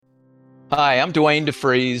Hi, I'm Dwayne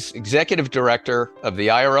DeFries, Executive Director of the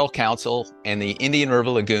IRL Council and the Indian River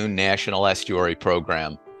Lagoon National Estuary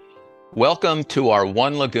Program. Welcome to our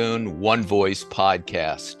One Lagoon, One Voice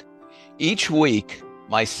podcast. Each week,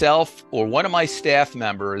 myself or one of my staff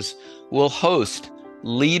members will host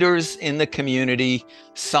leaders in the community,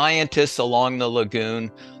 scientists along the lagoon,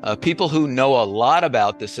 people who know a lot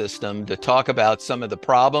about the system to talk about some of the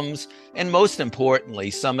problems and, most importantly,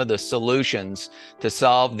 some of the solutions to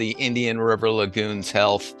solve the Indian River Lagoon's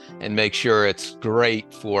health and make sure it's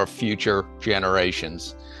great for future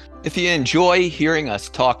generations. If you enjoy hearing us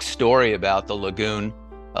talk story about the lagoon,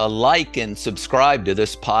 like and subscribe to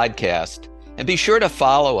this podcast, and be sure to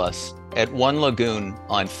follow us at One Lagoon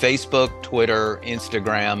on Facebook, Twitter,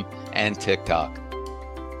 Instagram, and TikTok.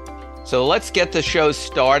 So let's get the show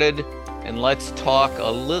started and let's talk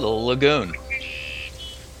a little lagoon.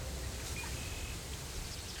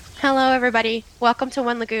 Hello, everybody. Welcome to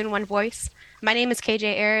One Lagoon, One Voice. My name is KJ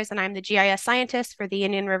Ayers, and I'm the GIS scientist for the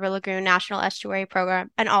Indian River Lagoon National Estuary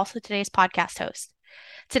Program and also today's podcast host.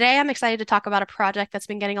 Today, I'm excited to talk about a project that's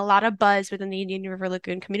been getting a lot of buzz within the Indian River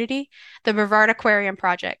Lagoon community, the Brevard Aquarium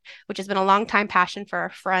project, which has been a long-time passion for our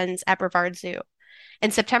friends at Brevard Zoo. In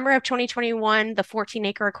September of 2021, the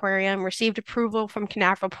 14-acre aquarium received approval from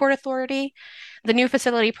Canaveral Port Authority. The new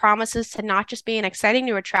facility promises to not just be an exciting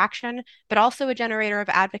new attraction, but also a generator of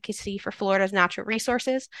advocacy for Florida's natural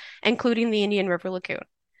resources, including the Indian River Lagoon.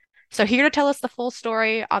 So here to tell us the full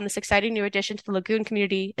story on this exciting new addition to the lagoon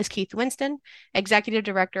community is Keith Winston, Executive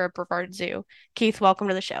Director of Brevard Zoo. Keith, welcome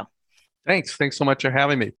to the show. Thanks. Thanks so much for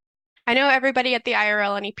having me. I know everybody at the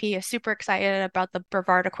IRL NEP is super excited about the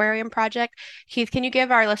Brevard Aquarium project. Keith, can you give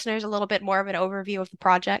our listeners a little bit more of an overview of the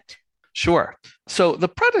project? Sure. So the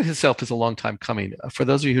project itself is a long time coming. For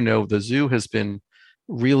those of you who know, the zoo has been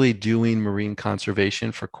really doing marine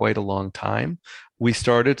conservation for quite a long time. We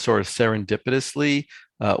started sort of serendipitously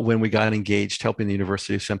when we got engaged helping the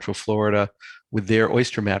University of Central Florida with their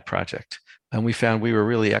oyster mat project. And we found we were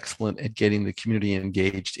really excellent at getting the community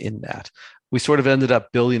engaged in that. We sort of ended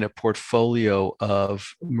up building a portfolio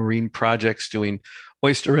of marine projects doing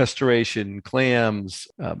oyster restoration, clams,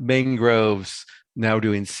 mangroves, now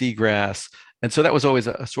doing seagrass. And so that was always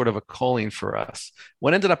a sort of a calling for us.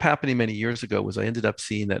 What ended up happening many years ago was I ended up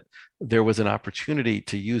seeing that there was an opportunity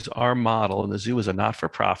to use our model, and the zoo is a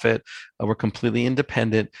not-for-profit. We're completely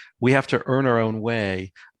independent. We have to earn our own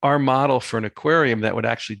way. Our model for an aquarium that would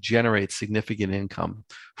actually generate significant income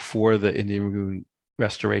for the Indian Lagoon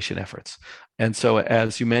restoration efforts. And so,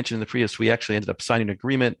 as you mentioned in the previous, we actually ended up signing an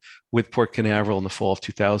agreement with Port Canaveral in the fall of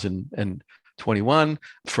 2021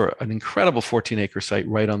 for an incredible 14-acre site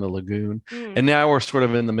right on the lagoon. And now we're sort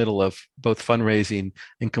of in the middle of both fundraising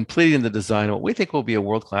and completing the design of what we think will be a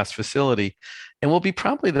world-class facility, and will be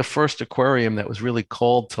probably the first aquarium that was really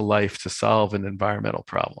called to life to solve an environmental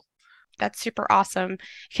problem. That's super awesome.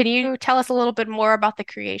 Can you tell us a little bit more about the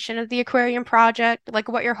creation of the aquarium project, like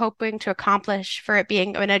what you're hoping to accomplish for it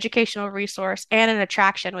being an educational resource and an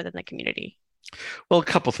attraction within the community? Well, a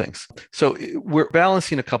couple things. So we're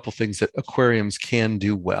balancing a couple things that aquariums can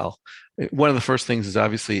do well. One of the first things is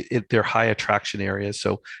obviously they're high attraction areas.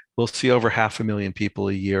 So we'll see over 500,000 people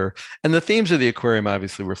a year. And the themes of the aquarium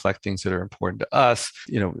obviously reflect things that are important to us,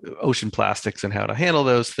 ocean plastics and how to handle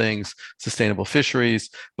those things, sustainable fisheries,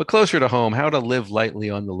 but closer to home, how to live lightly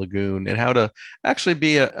on the lagoon and how to actually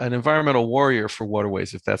be an environmental warrior for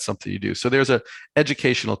waterways, if that's something you do. So there's an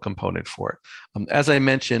educational component for it. As I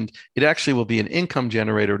mentioned, it actually will be an income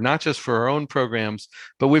generator, not just for our own programs,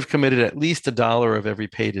 but we've committed at least $1 of every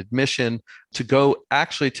paid admission to go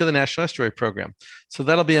actually to the National Estuary Program. So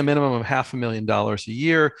that'll be a minimum of $500,000 a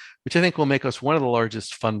year, which I think will make us one of the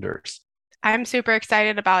largest funders. I'm super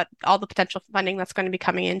excited about all the potential funding that's going to be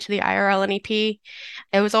coming into the IRL NEP.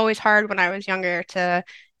 It was always hard when I was younger to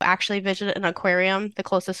actually visit an aquarium. The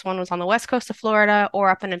closest one was on the west coast of Florida or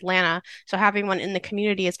up in Atlanta. So having one in the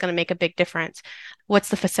community is going to make a big difference. What's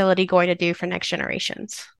the facility going to do for next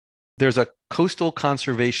generations? There's a coastal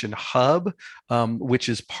conservation hub, which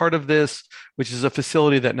is part of this, which is a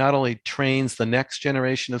facility that not only trains the next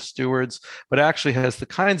generation of stewards, but actually has the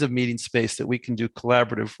kinds of meeting space that we can do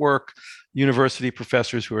collaborative work. University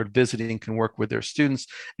professors who are visiting can work with their students,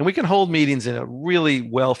 and we can hold meetings in a really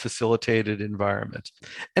well-facilitated environment.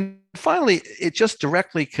 And finally, it just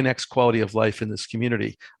directly connects quality of life in this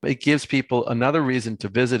community. It gives people another reason to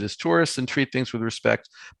visit as tourists and treat things with respect,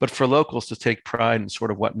 but for locals to take pride in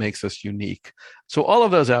sort of what makes us unique. So all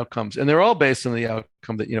of those outcomes, and they're all based on the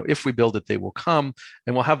outcome that, if we build it, they will come,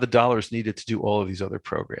 and we'll have the dollars needed to do all of these other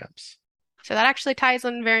programs. So that actually ties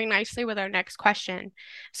in very nicely with our next question.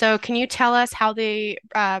 So can you tell us how the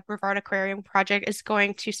Brevard Aquarium project is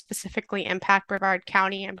going to specifically impact Brevard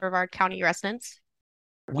County and Brevard County residents?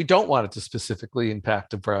 We don't want it to specifically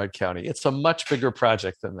impact Brevard County. It's a much bigger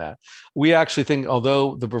project than that. We actually think,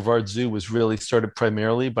 although the Brevard Zoo was really started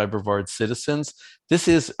primarily by Brevard citizens, this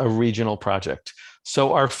is a regional project.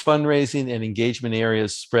 So our fundraising and engagement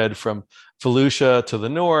areas spread from Volusia to the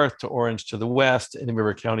north, to Orange to the west, and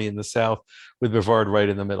River County in the south, with Brevard right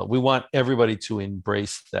in the middle. We want everybody to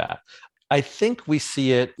embrace that. I think we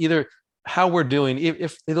see it either how we're doing,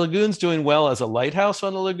 if the lagoon's doing well as a lighthouse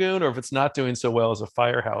on the lagoon, or if it's not doing so well as a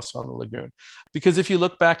firehouse on the lagoon. Because if you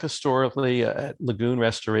look back historically at lagoon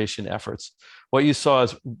restoration efforts, what you saw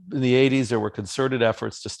is in the 80s, there were concerted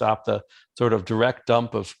efforts to stop the sort of direct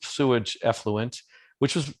dump of sewage effluent,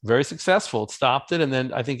 which was very successful. It stopped it. And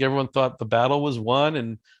then I think everyone thought the battle was won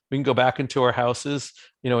and we can go back into our houses,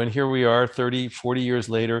 and here we are 30, 40 years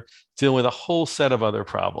later, dealing with a whole set of other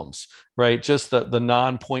problems, right? Just the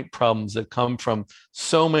non-point problems that come from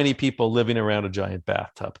so many people living around a giant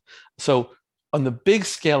bathtub. So on the big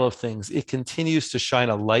scale of things, it continues to shine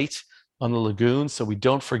a light on the lagoon so we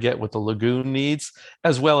don't forget what the lagoon needs,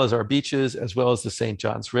 as well as our beaches, as well as the St.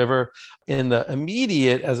 Johns River. In the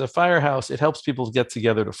immediate, as a firehouse, it helps people get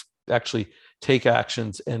together to actually take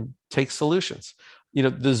actions and take solutions.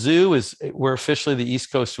 The zoo we're officially the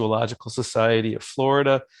East Coast Zoological Society of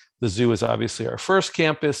Florida. The zoo is obviously our first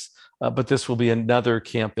campus, but this will be another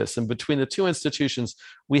campus. And between the two institutions,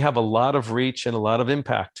 we have a lot of reach and a lot of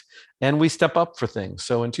impact. And we step up for things.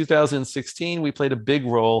 So in 2016, we played a big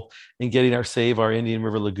role in getting our Save Our Indian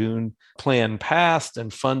River Lagoon plan passed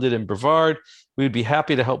and funded in Brevard. We would be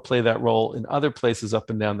happy to help play that role in other places up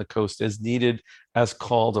and down the coast as needed, as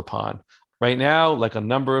called upon. Right now, like a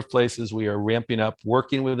number of places, we are ramping up,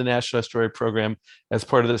 working with the National Estuary Program as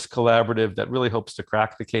part of this collaborative that really hopes to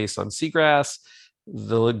crack the case on seagrass.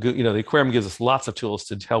 The aquarium gives us lots of tools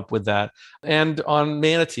to help with that. And on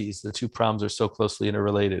manatees, the two problems are so closely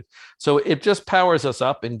interrelated. So it just powers us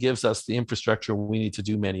up and gives us the infrastructure we need to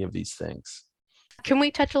do many of these things. Can we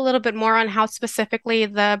touch a little bit more on how specifically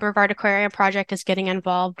the Brevard Aquarium project is getting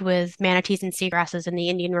involved with manatees and seagrasses in the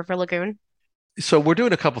Indian River Lagoon? So we're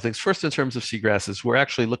doing a couple things. First, in terms of seagrasses, we're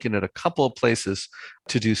actually looking at a couple of places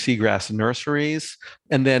to do seagrass nurseries,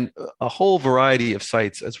 and then a whole variety of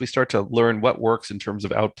sites as we start to learn what works in terms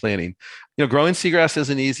of outplanting. Growing seagrass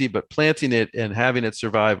isn't easy, but planting it and having it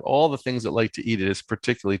survive all the things that like to eat it is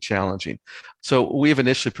particularly challenging. So we have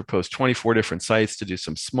initially proposed 24 different sites to do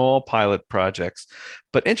some small pilot projects.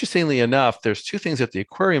 But interestingly enough, there's two things at the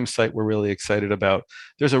aquarium site we're really excited about.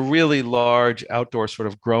 There's a really large outdoor sort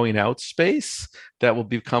of growing out space that will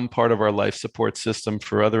become part of our life support system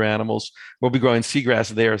for other animals. We'll be growing seagrass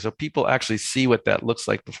there, so people actually see what that looks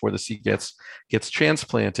like before the seed gets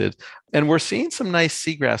transplanted. And we're seeing some nice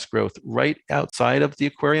seagrass growth right outside of the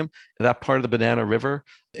aquarium, that part of the Banana River.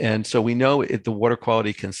 And so we know the water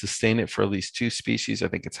quality can sustain it for at least two species. I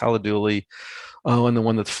think it's Haladuli, and the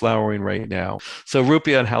one that's flowering right now. So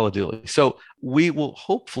Rupia and Haladuli. So we will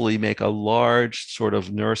hopefully make a large sort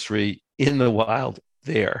of nursery in the wild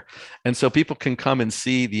there. And so people can come and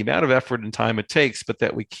see the amount of effort and time it takes, but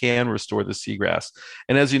that we can restore the seagrass.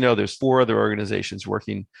 And as you know, there's 4 other organizations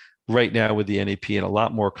working right now with the NEP and a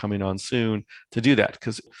lot more coming on soon to do that,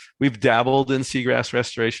 because we've dabbled in seagrass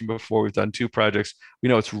restoration before. We've done 2 projects. We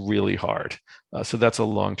know it's really hard. So that's a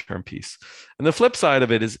long-term piece. And the flip side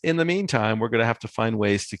of it is, in the meantime, we're going to have to find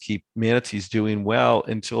ways to keep manatees doing well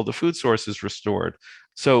until the food source is restored.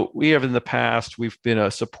 So we have in the past, we've been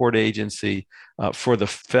a support agency for the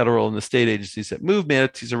federal and the state agencies that move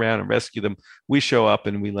manatees around and rescue them. We show up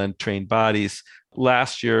and we lend trained bodies.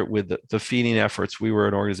 Last year with the feeding efforts, we were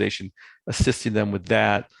an organization assisting them with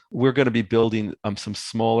that. We're going to be building some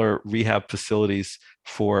smaller rehab facilities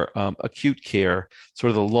for acute care, sort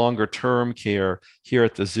of the longer term care here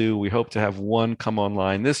at the zoo. We hope to have 1 come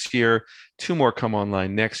online this year, 2 more come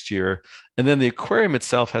online next year. And then the aquarium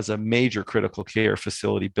itself has a major critical care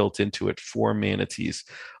facility built into it for manatees,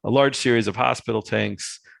 a large series of hospital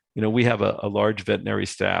tanks. We have a large veterinary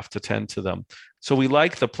staff to tend to them. So we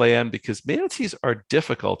like the plan because manatees are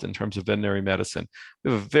difficult in terms of veterinary medicine.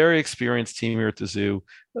 We have a very experienced team here at the zoo.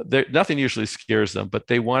 Nothing usually scares them, but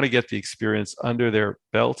they want to get the experience under their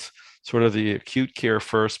belt, sort of the acute care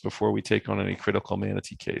first before we take on any critical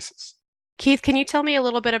manatee cases. Keith, can you tell me a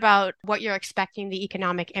little bit about what you're expecting the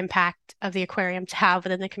economic impact of the aquarium to have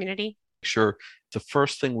within the community? Sure. The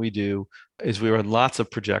first thing we do is we run lots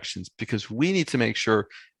of projections because we need to make sure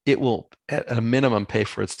it will at a minimum pay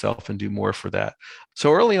for itself and do more for that.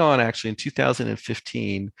 So early on, actually in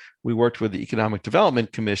 2015, we worked with the Economic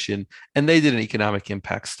Development Commission and they did an economic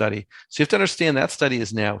impact study. So you have to understand that study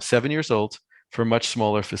is now 7 years old for a much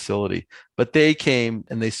smaller facility. But they came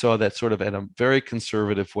and they saw that sort of in a very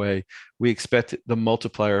conservative way. We expect the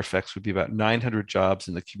multiplier effects would be about 900 jobs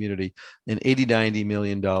in the community and $80-90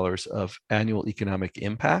 million of annual economic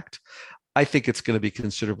impact. I think it's going to be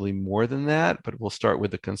considerably more than that, but we'll start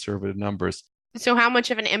with the conservative numbers. So, how much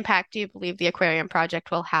of an impact do you believe the aquarium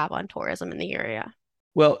project will have on tourism in the area?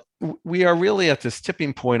 Well, we are really at this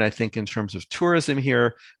tipping point, I think, in terms of tourism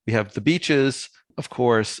here. We have the beaches, of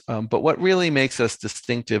course, but what really makes us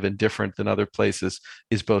distinctive and different than other places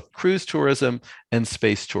is both cruise tourism and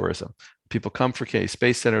space tourism. People come for Kennedy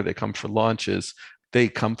Space Center, they come for launches, they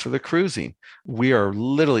come for the cruising. We are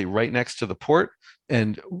literally right next to the port,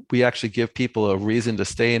 and we actually give people a reason to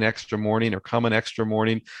stay an extra morning or come an extra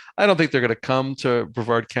morning. I don't think they're going to come to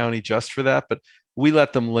Brevard County just for that, but we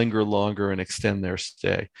let them linger longer and extend their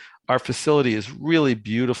stay. Our facility is really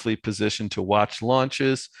beautifully positioned to watch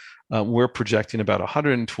launches. We're projecting about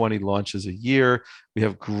 120 launches a year. We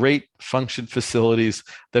have great function facilities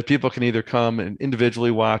that people can either come and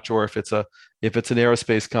individually watch, or if it's an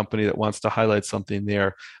aerospace company that wants to highlight something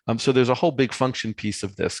there. So there's a whole big function piece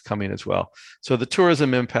of this coming as well. So the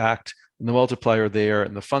tourism impact and the multiplier there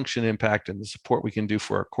and the function impact and the support we can do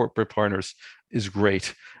for our corporate partners is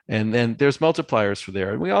great. And then there's multipliers for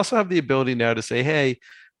there. And we also have the ability now to say, hey,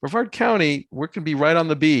 Brevard County, we can be right on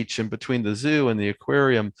the beach and between the zoo and the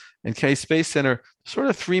aquarium and Kennedy Space Center, sort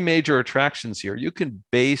of three major attractions here. You can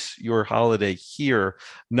base your holiday here,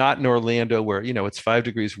 not in Orlando where, it's 5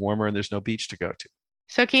 degrees warmer and there's no beach to go to.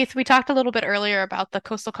 So, Keith, we talked a little bit earlier about the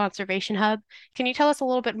Coastal Conservation Hub. Can you tell us a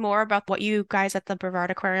little bit more about what you guys at the Brevard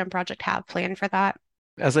Aquarium Project have planned for that?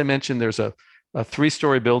 As I mentioned, there's a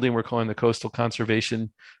 3-story building we're calling the Coastal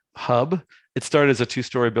Conservation Hub. It started as a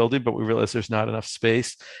 2-story building, but we realized there's not enough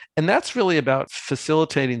space. And that's really about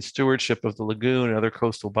facilitating stewardship of the lagoon and other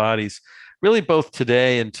coastal bodies, really both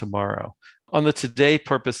today and tomorrow. On the today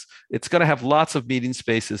purpose, it's going to have lots of meeting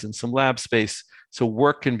spaces and some lab space. So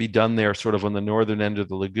work can be done there sort of on the northern end of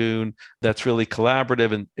the lagoon. That's really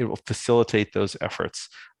collaborative and it will facilitate those efforts.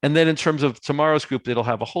 And then in terms of tomorrow's group, it'll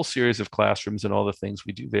have a whole series of classrooms and all the things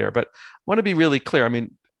we do there. But I want to be really clear. I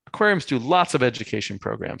mean, aquariums do lots of education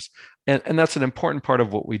programs, and that's an important part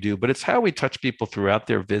of what we do, but it's how we touch people throughout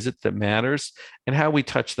their visit that matters and how we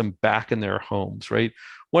touch them back in their homes, right?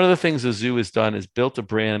 One of the things the zoo has done is built a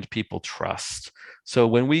brand people trust. So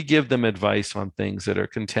when we give them advice on things that are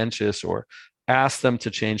contentious or ask them to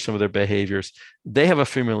change some of their behaviors, they have a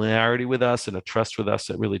familiarity with us and a trust with us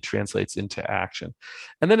that really translates into action.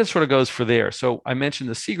 And then it sort of goes for there. So I mentioned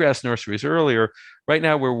the seagrass nurseries earlier. Right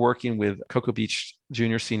now, we're working with Cocoa Beach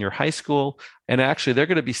Junior Senior High School. And actually, they're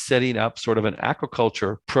going to be setting up sort of an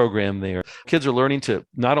aquaculture program there. Kids are learning to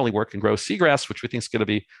not only work and grow seagrass, which we think is going to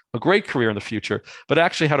be a great career in the future, but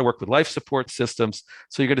actually how to work with life support systems.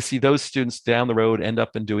 So you're going to see those students down the road end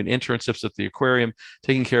up and doing internships at the aquarium,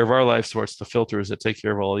 taking care of our life supports, the filters that take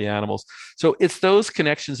care of all the animals. So it's those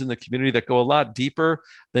connections in the community that go a lot deeper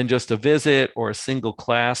than just a visit or a single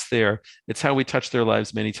class there. It's how we touch their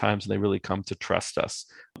lives many times and they really come to trust us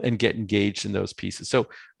and get engaged in those pieces. So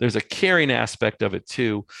there's a caring aspect of it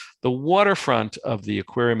too. The waterfront of the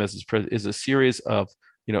aquarium is a series of,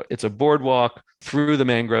 it's a boardwalk through the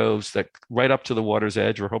mangroves that right up to the water's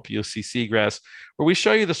edge, where hopefully you'll see seagrass, where we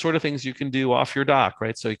show you the sort of things you can do off your dock,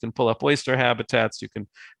 right? So you can pull up oyster habitats, you can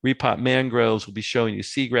repot mangroves, we'll be showing you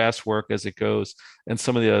seagrass work as it goes, and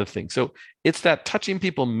some of the other things. So it's that touching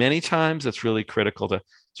people many times that's really critical to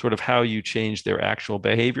sort of how you change their actual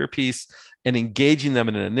behavior piece and engaging them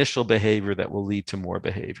in an initial behavior that will lead to more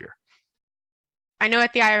behavior. I know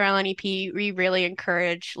at the IRLNEP, we really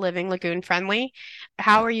encourage living lagoon friendly.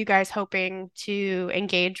 How are you guys hoping to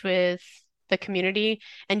engage with the community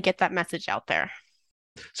and get that message out there?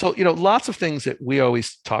 So, lots of things that we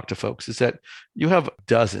always talk to folks is that you have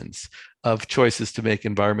dozens of choices to make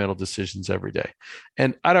environmental decisions every day.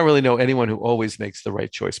 And I don't really know anyone who always makes the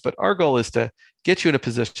right choice, but our goal is to get you in a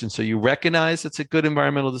position so you recognize it's a good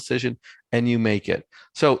environmental decision and you make it.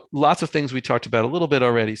 So lots of things we talked about a little bit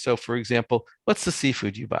already. So for example, what's the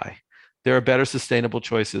seafood you buy? There are better sustainable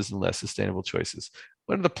choices and less sustainable choices.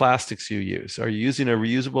 What are the plastics you use? Are you using a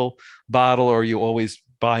reusable bottle or are you always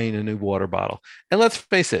buying a new water bottle? And let's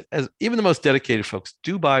face it, as even the most dedicated folks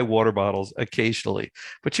do buy water bottles occasionally,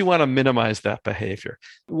 but you want to minimize that behavior.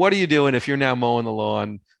 What are you doing if you're now mowing the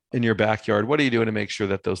lawn in your backyard? What are you doing to make sure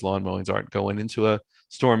that those lawn mowings aren't going into a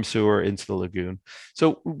storm sewer, into the lagoon?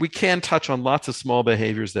 So we can touch on lots of small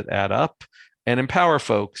behaviors that add up. and empower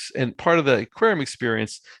folks. And part of the aquarium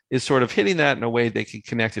experience is sort of hitting that in a way they can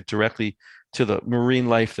connect it directly to the marine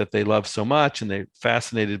life that they love so much and they're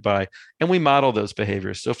fascinated by. And we model those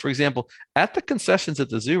behaviors. So, for example, at the concessions at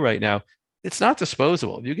the zoo right now, it's not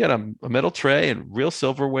disposable. You get a metal tray and real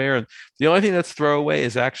silverware, and the only thing that's throwaway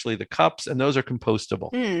is actually the cups, and those are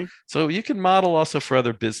compostable. So you can model also for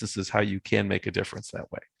other businesses how you can make a difference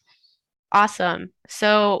that way. Awesome.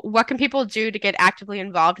 So, what can people do to get actively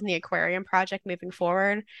involved in the aquarium project moving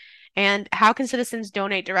forward? And how can citizens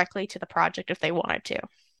donate directly to the project if they wanted to?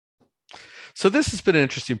 So this has been an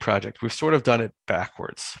interesting project. We've sort of done it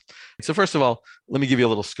backwards. So first of all, let me give you a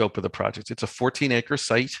little scope of the project. It's a 14-acre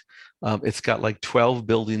site. It's got like 12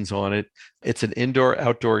 buildings on it. It's an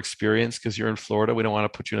indoor-outdoor experience because you're in Florida. We don't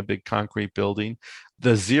want to put you in a big concrete building.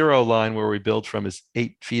 The zero line where we build from is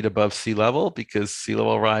 8 feet above sea level because sea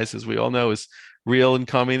level rise, as we all know, is real and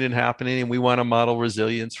coming and happening. And we want to model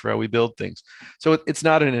resilience for how we build things. So it's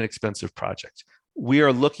not an inexpensive project. We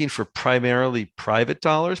are looking for primarily private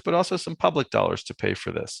dollars, but also some public dollars to pay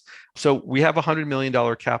for this. So we have a $100 million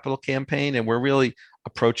capital campaign, and we're really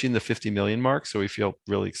approaching the 50 million mark. So we feel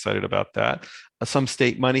really excited about that. Some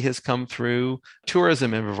state money has come through.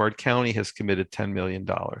 Tourism in Brevard County has committed $10 million.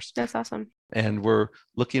 That's awesome. And we're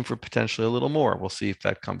looking for potentially a little more. We'll see if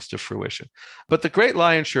that comes to fruition. But the great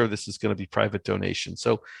lion's share of this is going to be private donation.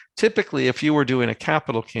 So typically, if you were doing a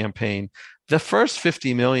capital campaign, the first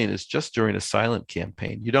 50 million is just during a silent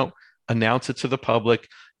campaign. You don't announce it to the public.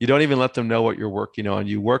 You don't even let them know what you're working on.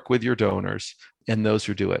 You work with your donors and those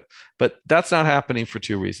who do it. But that's not happening for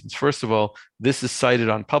two reasons. First of all, this is sited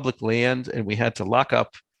on public land, and we had to lock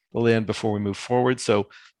up the land before we move forward. So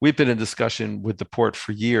we've been in discussion with the port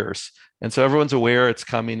for years. And so everyone's aware it's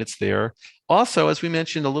coming, it's there. Also, as we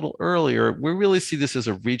mentioned a little earlier, we really see this as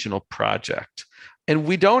a regional project. And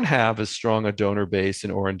we don't have as strong a donor base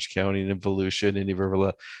in Orange County and in Volusia and in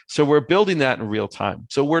Riverla. So we're building that in real time.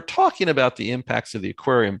 So we're talking about the impacts of the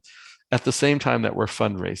aquarium at the same time that we're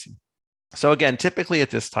fundraising. So again, typically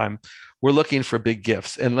at this time, we're looking for big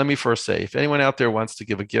gifts. And let me first say, if anyone out there wants to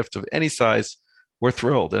give a gift of any size, we're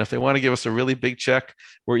thrilled. And if they want to give us a really big check,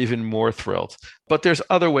 we're even more thrilled. But there's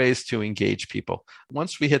other ways to engage people.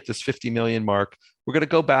 Once we hit this 50 million mark, we're going to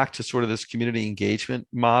go back to sort of this community engagement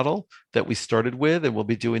model that we started with. And we'll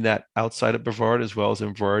be doing that outside of Brevard as well as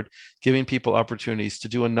in Brevard, giving people opportunities to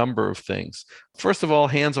do a number of things. First of all,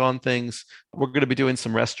 hands-on things. We're going to be doing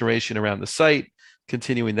some restoration around the site,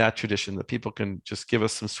 continuing that tradition that people can just give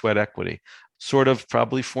us some sweat equity. Sort of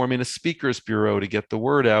probably forming a speakers bureau to get the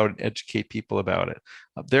word out and educate people about it.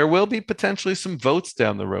 There will be potentially some votes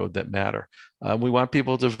down the road that matter. We want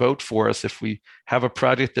people to vote for us if we have a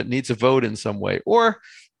project that needs a vote in some way, or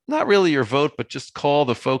not really your vote, but just call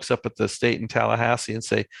the folks up at the state in Tallahassee and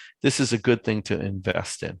say, this is a good thing to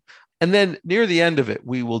invest in. And then near the end of it,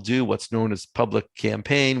 we will do what's known as public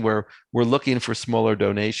campaign, where we're looking for smaller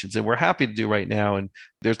donations. And we're happy to do right now. And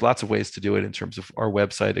there's lots of ways to do it in terms of our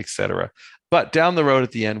website, et cetera. But down the road at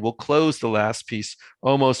the end, we'll close the last piece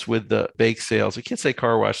almost with the bake sales. We can't say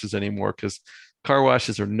car washes anymore because car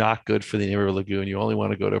washes are not good for the Indian River Lagoon. You only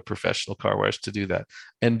want to go to a professional car wash to do that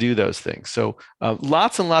and do those things. So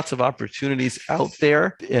lots and lots of opportunities out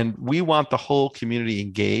there. And we want the whole community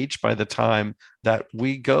engaged by the time that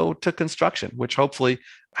we go to construction, which hopefully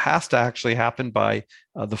has to actually happen by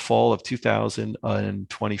the fall of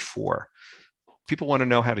 2024. People want to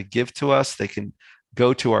know how to give to us. They can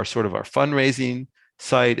go to our sort of our fundraising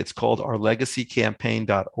site. It's called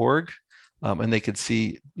ourlegacycampaign.org. And they could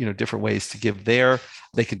see, different ways to give there.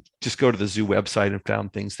 They could just go to the zoo website and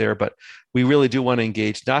found things there. But we really do want to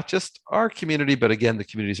engage not just our community, but again, the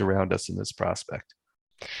communities around us in this prospect.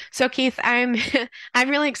 So Keith, I'm I'm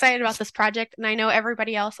really excited about this project, and I know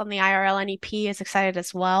everybody else on the IRL NEP is excited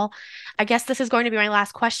as well. I guess this is going to be my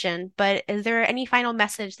last question, but is there any final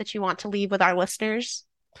message that you want to leave with our listeners?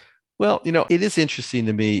 Well, it is interesting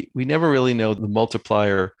to me. We never really know the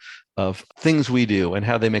multiplier of things we do and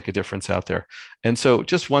how they make a difference out there. And so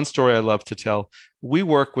just one story I love to tell. We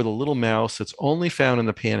work with a little mouse that's only found in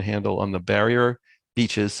the Panhandle on the barrier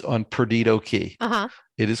beaches on Perdido Key.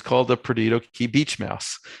 It is called the Perdido Key beach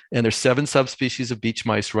mouse. And there's 7 subspecies of beach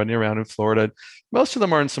mice running around in Florida. Most of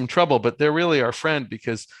them are in some trouble, but they're really our friend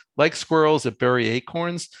because like squirrels that bury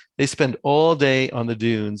acorns, they spend all day on the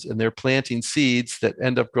dunes and they're planting seeds that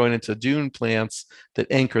end up growing into dune plants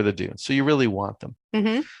that anchor the dunes. So you really want them.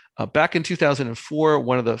 Back in 2004,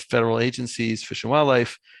 one of the federal agencies, Fish and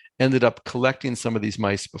Wildlife, ended up collecting some of these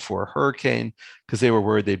mice before a hurricane because they were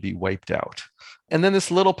worried they'd be wiped out. And then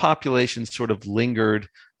this little population sort of lingered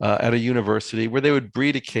at a university where they would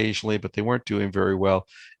breed occasionally, but they weren't doing very well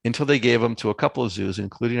until they gave them to a couple of zoos,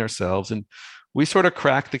 including ourselves. And we sort of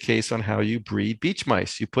cracked the case on how you breed beach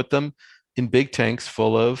mice. You put them in big tanks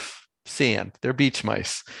full of sand. They're beach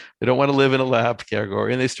mice. They don't want to live in a lab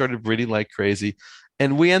category. And they started breeding like crazy.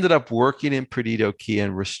 And we ended up working in Perdido Key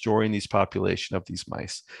and restoring these population of these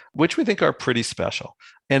mice, which we think are pretty special.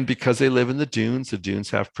 And because they live in the dunes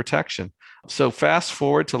have protection. So fast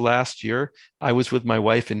forward to last year, I was with my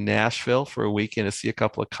wife in Nashville for a weekend to see a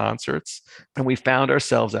couple of concerts. And we found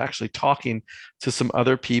ourselves actually talking to some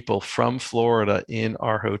other people from Florida in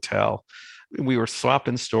our hotel. We were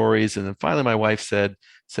swapping stories. And then finally my wife said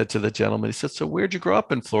to the gentleman, he said, "So where'd you grow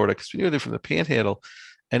up in Florida?" Because we knew they're from the Panhandle.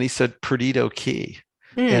 And he said, "Perdido Key."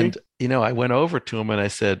 And, I went over to him and I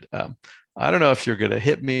said, "I don't know if you're going to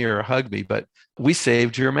hit me or hug me, but we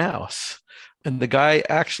saved your mouse." And the guy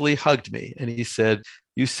actually hugged me and he said,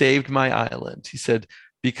 "You saved my island." He said,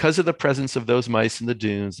 "Because of the presence of those mice in the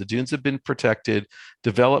dunes have been protected.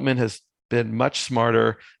 Development has been much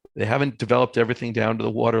smarter. They haven't developed everything down to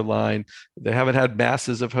the water line. They haven't had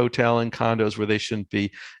masses of hotel and condos where they shouldn't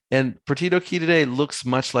be. And Perdido Key today looks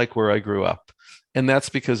much like where I grew up. And that's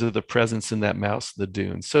because of the presence in that mouse in the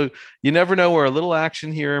dunes." So you never know where a little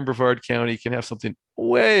action here in Brevard County can have something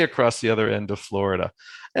way across the other end of Florida.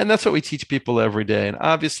 And that's what we teach people every day. And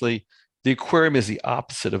obviously, the aquarium is the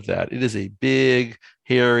opposite of that. It is a big,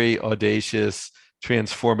 hairy, audacious,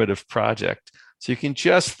 transformative project. So you can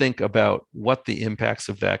just think about what the impacts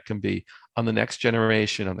of that can be on the next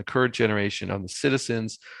generation, on the current generation, on the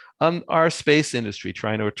citizens, on our space industry,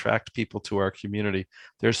 trying to attract people to our community.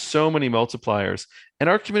 There's so many multipliers, and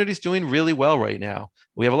our community is doing really well right now.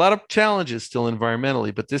 We have a lot of challenges still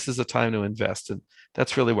environmentally, but this is a time to invest. And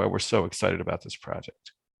that's really why we're so excited about this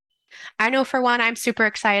project. I know for one, I'm super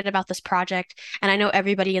excited about this project, and I know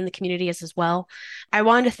everybody in the community is as well. I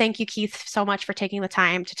wanted to thank you, Keith, so much for taking the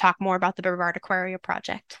time to talk more about the Brevard Aquarium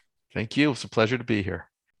project. Thank you. It's a pleasure to be here.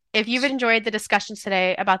 If you've enjoyed the discussions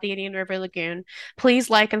today about the Indian River Lagoon, please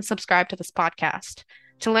like and subscribe to this podcast.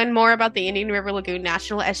 To learn more about the Indian River Lagoon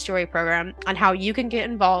National Estuary Program on how you can get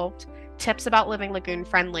involved, tips about living lagoon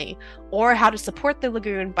friendly, or how to support the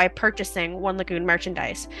lagoon by purchasing One Lagoon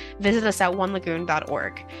merchandise, visit us at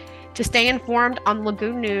onelagoon.org. To stay informed on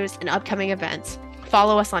lagoon news and upcoming events,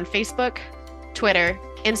 follow us on Facebook, Twitter,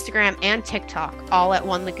 Instagram, and TikTok, all at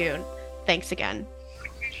One Lagoon. Thanks again.